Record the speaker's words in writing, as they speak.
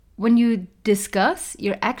when you discuss,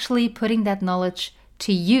 you're actually putting that knowledge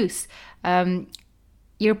to use.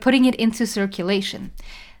 You're putting it into circulation.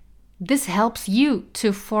 This helps you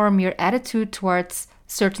to form your attitude towards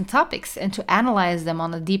certain topics and to analyze them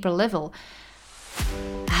on a deeper level.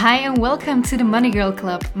 Hi and welcome to the Money Girl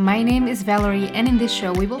Club. My name is Valerie, and in this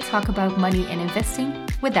show we will talk about money and investing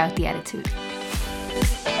without the attitude.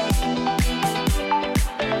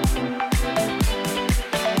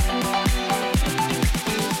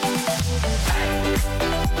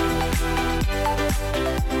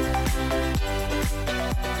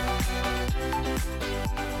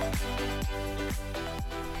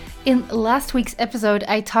 In last week's episode,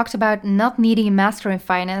 I talked about not needing a master in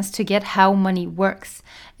finance to get how money works,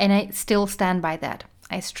 and I still stand by that.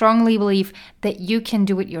 I strongly believe that you can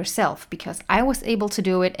do it yourself because I was able to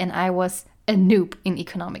do it and I was a noob in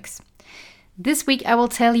economics. This week, I will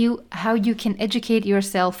tell you how you can educate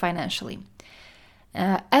yourself financially.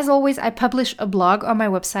 As always, I publish a blog on my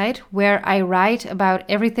website where I write about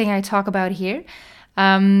everything I talk about here.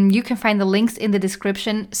 You can find the links in the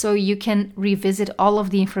description so you can revisit all of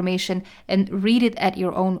the information and read it at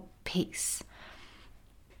your own pace.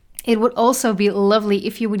 It would also be lovely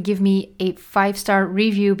if you would give me a 5-star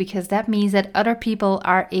review because that means that other people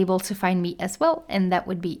are able to find me as well, and that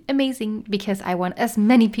would be amazing because I want as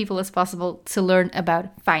many people as possible to learn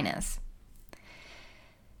about finance.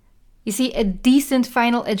 You see, a decent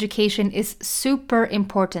final education is super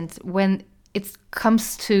important when it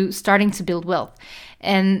comes to starting to build wealth.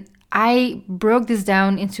 And I broke this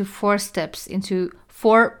down into 4 steps, into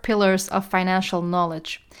 4 pillars of financial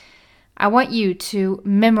knowledge. I want you to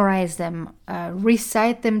memorize them,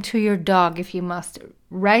 recite them to your dog if you must,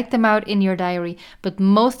 write them out in your diary, but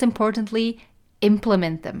most importantly,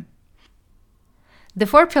 implement them. The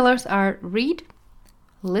 4 pillars are read,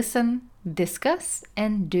 listen, discuss,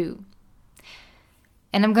 and do.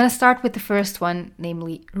 And I'm going to start with the first one,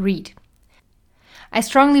 namely read. I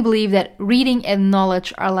strongly believe that reading and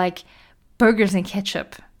knowledge are like burgers and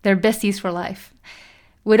ketchup. They're besties for life.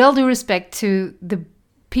 With all due respect to the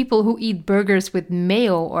people who eat burgers with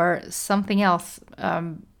mayo or something else,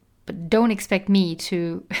 but don't expect me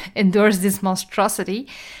to endorse this monstrosity.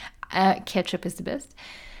 Ketchup is the best.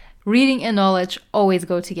 Reading and knowledge always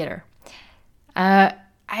go together.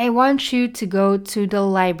 I want you to go to the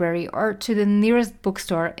library or to the nearest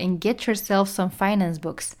bookstore and get yourself some finance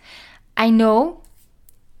books. I know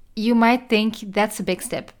you might think that's a big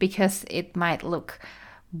step because it might look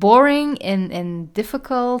boring and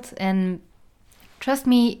difficult, and trust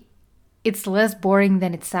me, it's less boring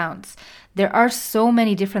than it sounds. There are so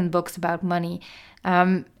many different books about money.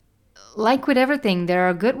 Like with everything, there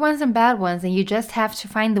are good ones and bad ones, and you just have to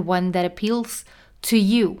find the one that appeals to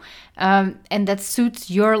you and that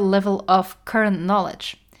suits your level of current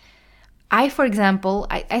knowledge. For example,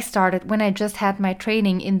 I started when I just had my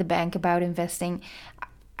training in the bank about investing.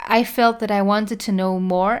 I felt that I wanted to know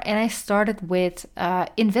more, and I started with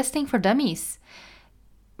Investing for Dummies.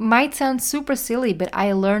 Might sound super silly, but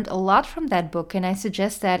I learned a lot from that book, and I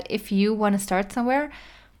suggest that if you want to start somewhere,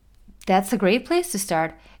 that's a great place to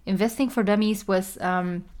start. Investing for Dummies was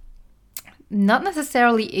not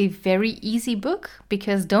necessarily a very easy book,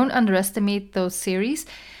 because don't underestimate those series,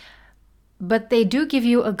 but they do give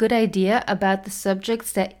you a good idea about the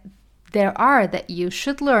subjects that there are that you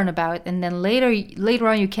should learn about, and then later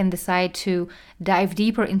on you can decide to dive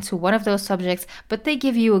deeper into one of those subjects, but they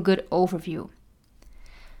give you a good overview.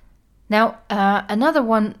 Now, another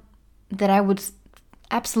one that I would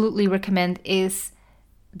absolutely recommend is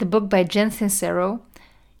the book by Jen Sincero,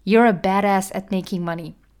 You're a Badass at Making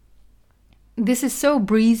Money. This is so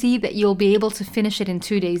breezy that you'll be able to finish it in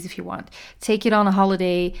 2 days if you want. Take it on a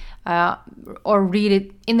holiday or read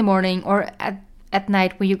it in the morning or at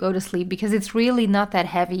night when you go to sleep, because it's really not that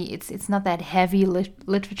heavy. It's not that heavy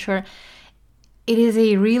literature. It is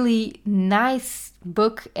a really nice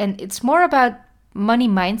book, and it's more about money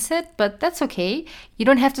mindset, but that's okay. You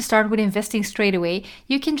don't have to start with investing straight away.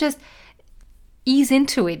 You can just ease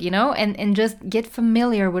into it, and just get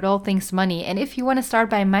familiar with all things money. And if you want to start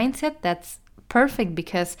by mindset, that's perfect,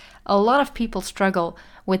 because a lot of people struggle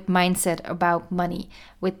with mindset about money,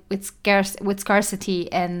 with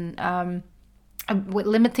scarcity and with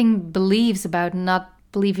limiting beliefs about not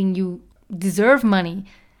believing you deserve money.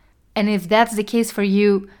 And if that's the case for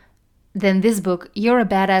you, then this book, You're a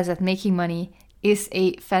Badass at Making Money, is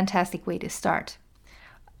a fantastic way to start.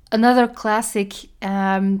 Another classic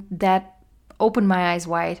that opened my eyes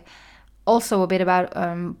wide, also a bit about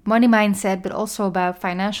money mindset, but also about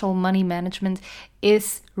financial money management,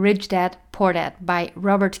 is Rich Dad, Poor Dad by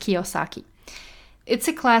Robert Kiyosaki. It's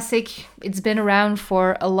a classic. It's been around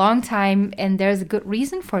for a long time, and there's a good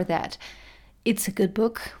reason for that. It's a good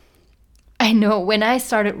book. I know when I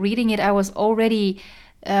started reading it, I was already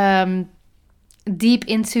deep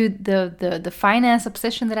into the finance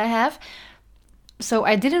obsession that I have. So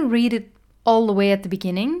I didn't read it all the way at the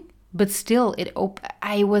beginning, but still,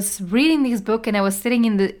 I was reading this book and I was sitting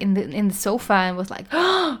in the sofa and was like,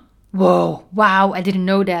 whoa, wow, I didn't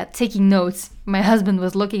know that. Taking notes. My husband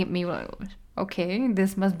was looking at me like, okay,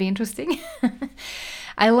 this must be interesting.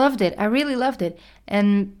 I loved it. I really loved it.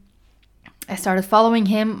 And I started following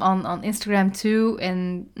him on Instagram too.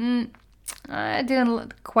 And I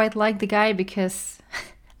didn't quite like the guy because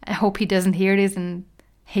I hope he doesn't hear this and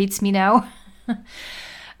hates me now.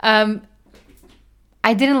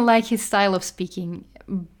 I didn't like his style of speaking,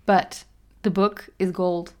 but the book is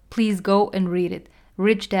gold. Please go and read it.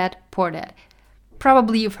 Rich Dad, Poor Dad.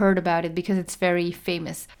 Probably you've heard about it because it's very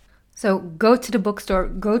famous. So go to the bookstore,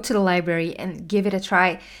 go to the library and give it a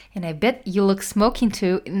try. And I bet you look smoking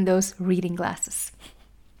too in those reading glasses.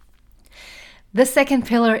 The second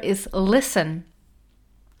pillar is listen.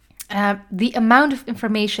 The amount of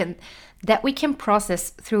information that we can process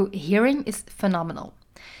through hearing is phenomenal.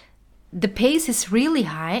 The pace is really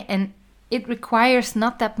high and it requires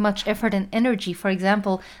not that much effort and energy. For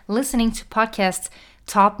example, listening to podcasts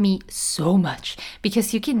taught me so much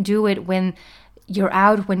because you can do it when you're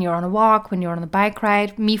out, when you're on a walk, when you're on a bike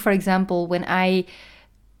ride. Me, for example, when I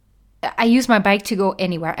use my bike to go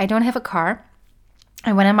anywhere. I don't have a car.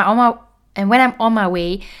 And when I'm on my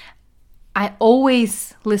way, I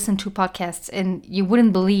always listen to podcasts, and you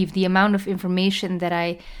wouldn't believe the amount of information that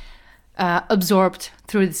I absorbed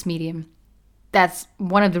through this medium. That's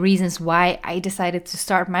one of the reasons why I decided to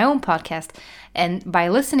start my own podcast. And by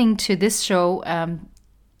listening to this show,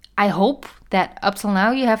 I hope that up till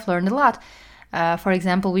now you have learned a lot. For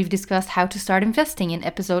example, we've discussed how to start investing in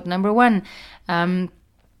episode number 1. In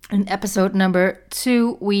episode number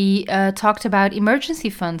 2, we talked about emergency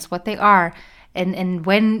funds, what they are, and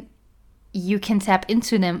when you can tap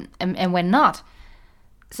into them and when not.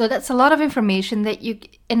 So that's a lot of information that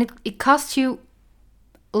it costs you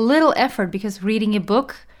little effort because reading a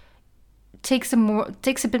book takes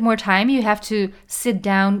a bit more time. You have to sit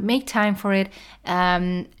down, make time for it,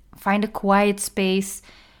 find a quiet space.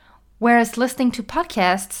 Whereas listening to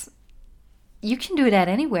podcasts, you can do that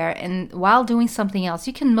anywhere, and while doing something else,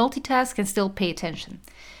 you can multitask and still pay attention.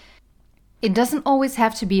 It doesn't always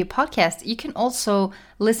have to be a podcast. You can also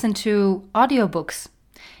listen to audiobooks.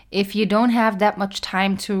 If you don't have that much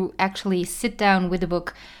time to actually sit down with a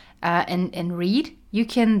book and read, you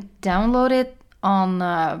can download it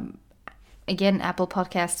on, again, Apple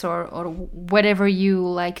Podcasts or whatever you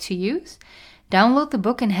like to use. Download the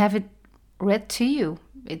book and have it read to you.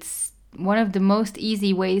 It's one of the most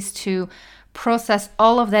easy ways to process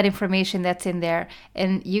all of that information that's in there.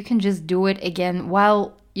 And you can just do it again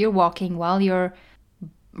while you're walking, while you're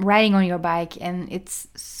riding on your bike. And it's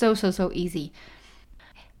so easy.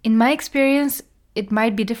 In my experience, it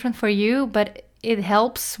might be different for you, but it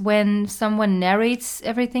helps when someone narrates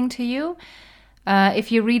everything to you.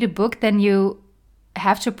 If you read a book, then you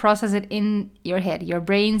have to process it in your head. Your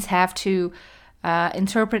brains have to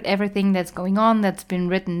interpret everything that's going on, that's been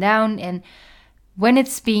written down. And when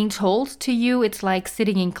it's being told to you, it's like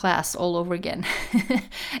sitting in class all over again.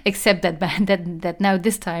 Except that now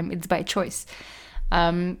this time it's by choice.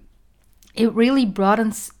 It really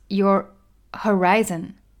broadens your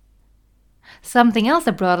horizon. Something else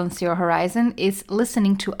that broadens your horizon is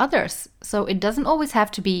listening to others. So it doesn't always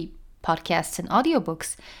have to be podcasts and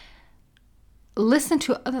audiobooks. Listen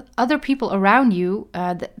to other people around you.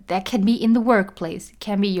 That can be in the workplace,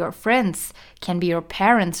 can be your friends, can be your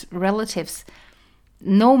parents, relatives.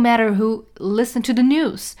 No matter who, listen to the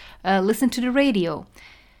news, listen to the radio.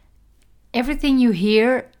 Everything you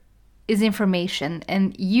hear is information,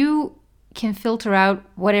 and you can filter out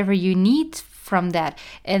whatever you need from that.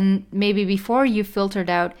 And maybe before you filtered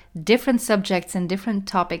out different subjects and different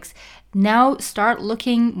topics, now start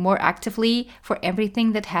looking more actively for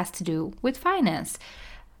everything that has to do with finance.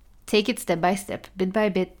 Take it step by step, bit by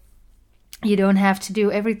bit. You don't have to do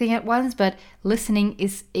everything at once, but listening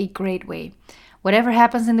is a great way. Whatever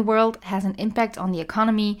happens in the world has an impact on the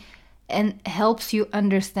economy and helps you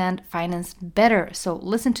understand finance better. So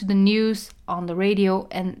listen to the news on the radio,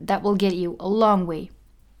 and that will get you a long way.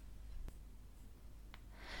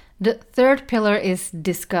 The third pillar is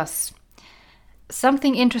discuss.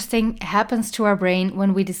 Something interesting happens to our brain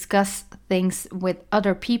when we discuss things with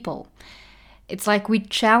other people. It's like we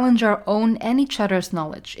challenge our own and each other's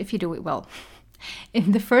knowledge, if you do it well.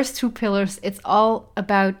 In the first two pillars, it's all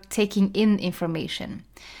about taking in information.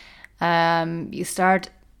 You start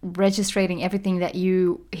registering everything that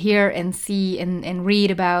you hear and see and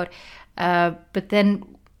read about. But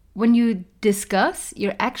then when you discuss,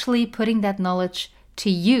 you're actually putting that knowledge to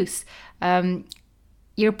use.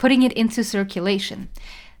 You're putting it into circulation.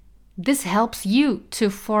 This helps you to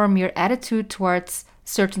form your attitude towards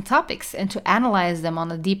certain topics and to analyze them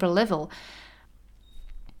on a deeper level.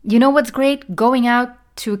 You know what's great? Going out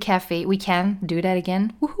to a cafe. We can do that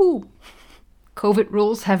again. Woohoo! COVID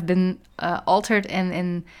rules have been altered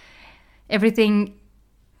and everything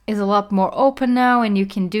is a lot more open now and you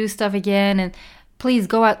can do stuff again. And please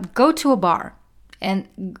go out, go to a bar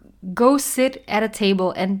and go sit at a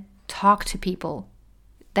table and talk to people.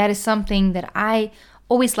 That is something that I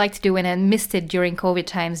always like to do and I missed it during COVID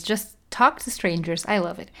times. Just talk to strangers. I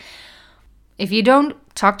love it. If you don't,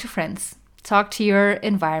 talk to friends, talk to your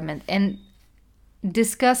environment and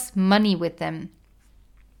discuss money with them.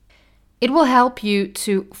 It will help you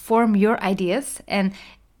to form your ideas, and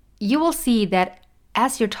you will see that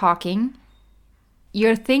as you're talking,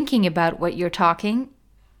 you're thinking about what you're talking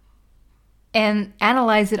and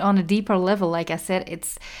analyze it on a deeper level. Like I said,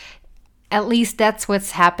 it's at least that's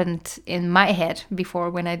what's happened in my head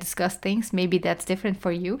before when I discuss things. Maybe that's different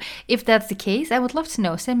for you. If that's the case, I would love to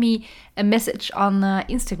know. Send me a message on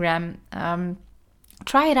Instagram.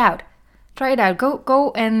 Try it out. Try it out.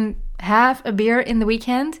 Go and have a beer in the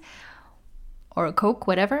weekend or a Coke,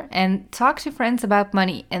 whatever, and talk to friends about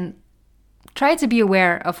money and try to be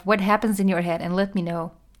aware of what happens in your head and let me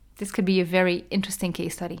know. This could be a very interesting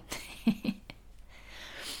case study.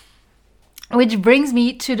 Which brings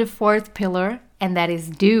me to the fourth pillar, and that is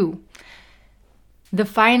do. The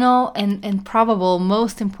final and probable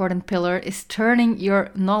most important pillar is turning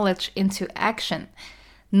your knowledge into action.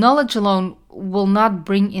 Knowledge alone will not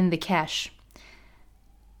bring in the cash.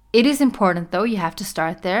 It is important though, you have to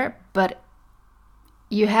start there, but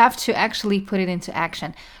you have to actually put it into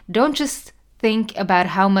action. Don't just think about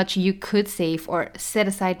how much you could save or set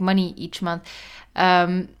aside money each month.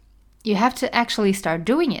 You have to actually start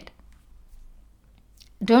doing it.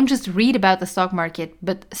 Don't just read about the stock market,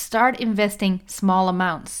 but start investing small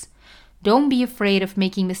amounts. Don't be afraid of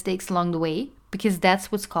making mistakes along the way, because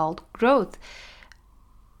that's what's called growth.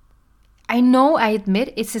 I know, I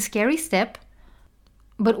admit, it's a scary step,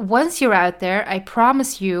 but once you're out there, I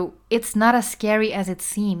promise you, it's not as scary as it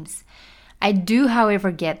seems. I do,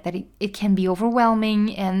 however, get that it can be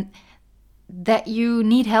overwhelming and that you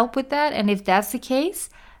need help with that. And if that's the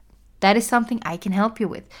case, that is something I can help you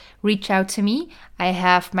with. Reach out to me. I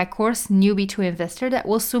have my course, Newbie to Investor, that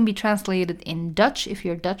will soon be translated in Dutch if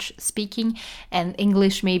you're Dutch speaking, and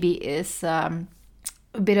English maybe is a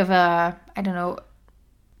bit of a, I don't know,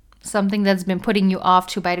 something that's been putting you off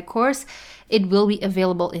to buy the course. It will be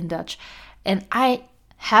available in Dutch. And I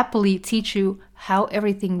happily teach you how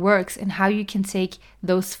everything works and how you can take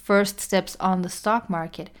those first steps on the stock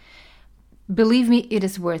market. Believe me, it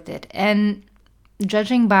is worth it. And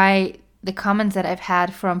judging by the comments that I've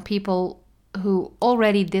had from people who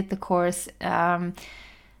already did the course,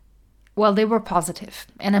 well, they were positive.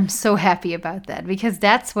 And I'm so happy about that because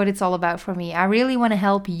that's what it's all about for me. I really want to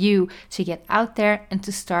help you to get out there and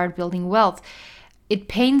to start building wealth. It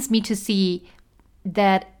pains me to see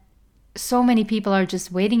that so many people are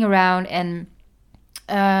just waiting around and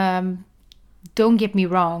don't get me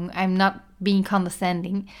wrong, I'm not being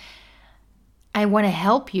condescending. I want to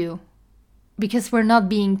help you because we're not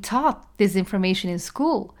being taught this information in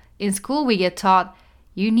school. In school, we get taught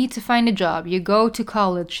you need to find a job. You go to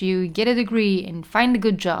college, you get a degree and find a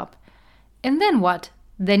good job. And then what?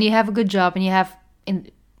 Then you have a good job and you have,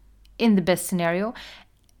 in the best scenario,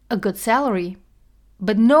 a good salary.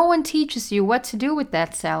 But no one teaches you what to do with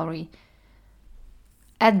that salary.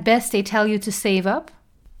 At best, they tell you to save up.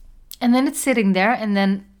 And then it's sitting there. And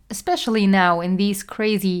then, especially now in these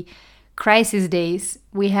crazy crisis days,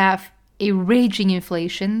 we have a raging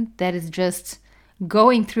inflation that is just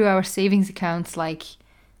going through our savings accounts like,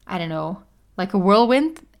 I don't know, like a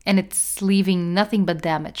whirlwind, and it's leaving nothing but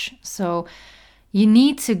damage. So you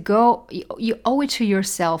need to go, you owe it to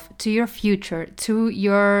yourself, to your future, to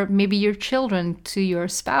your, maybe your children, to your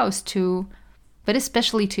spouse, but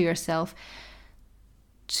especially to yourself,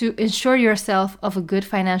 to ensure yourself of a good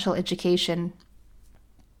financial education.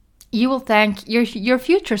 You will thank, your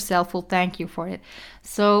future self will thank you for it.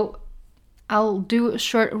 So I'll do a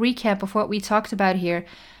short recap of what we talked about here.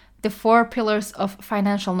 The 4 pillars of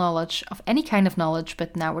financial knowledge, of any kind of knowledge,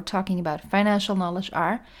 but now we're talking about financial knowledge,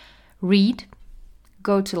 are read,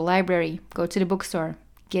 go to the library, go to the bookstore,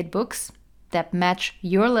 get books that match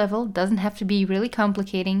your level. Doesn't have to be really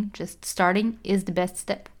complicating, just starting is the best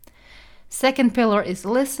step. Second pillar is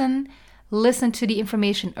listen. listen to the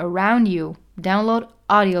information around you, download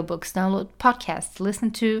audiobooks, download podcasts, listen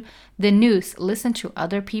to the news, listen to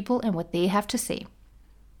other people and what they have to say.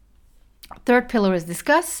 Third pillar is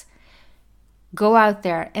discuss. Go out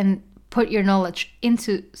there and put your knowledge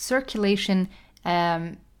into circulation.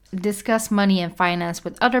 Discuss money and finance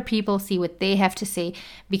with other people, see what they have to say,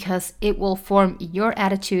 because it will form your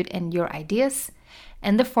attitude and your ideas.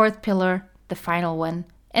 And the fourth pillar, the final one,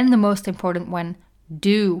 and the most important one,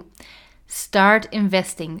 do. Start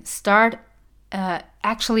investing. Start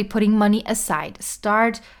actually putting money aside.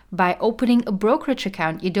 Start by opening a brokerage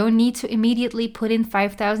account. You don't need to immediately put in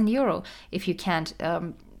 5,000 euro if you can't.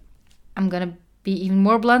 I'm going to be even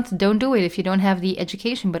more blunt. Don't do it if you don't have the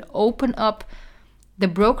education, but open up the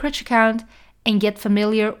brokerage account and get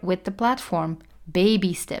familiar with the platform.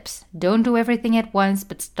 Baby steps. Don't do everything at once,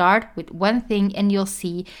 but start with one thing and you'll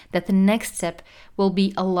see that the next step will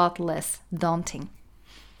be a lot less daunting.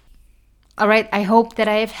 All right, I hope that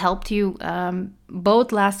I have helped you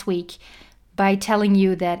both last week by telling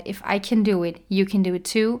you that if I can do it, you can do it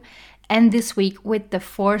too. And this week with the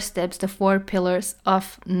 4 steps, the 4 pillars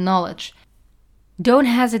of knowledge. Don't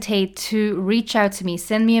hesitate to reach out to me.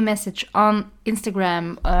 Send me a message on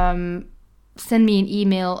Instagram. Send me an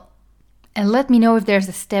email. And let me know if there's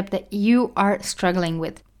a step that you are struggling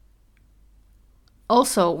with.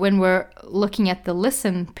 Also, when we're looking at the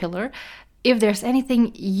listen pillar, if there's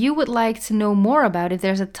anything you would like to know more about, if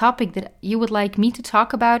there's a topic that you would like me to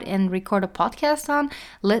talk about and record a podcast on,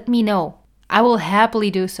 let me know. I will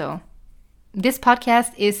happily do so. This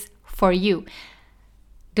podcast is for you.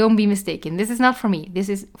 Don't be mistaken. This is not for me. This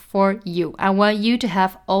is for you. I want you to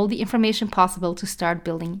have all the information possible to start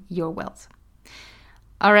building your wealth.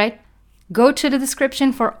 All right. Go to the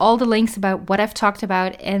description for all the links about what I've talked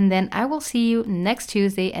about. And then I will see you next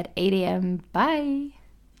Tuesday at 8 a.m. Bye.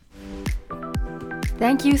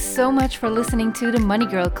 Thank you so much for listening to the Money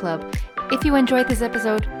Girl Club. If you enjoyed this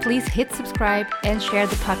episode, please hit subscribe and share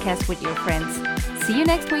the podcast with your friends. See you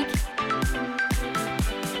next week.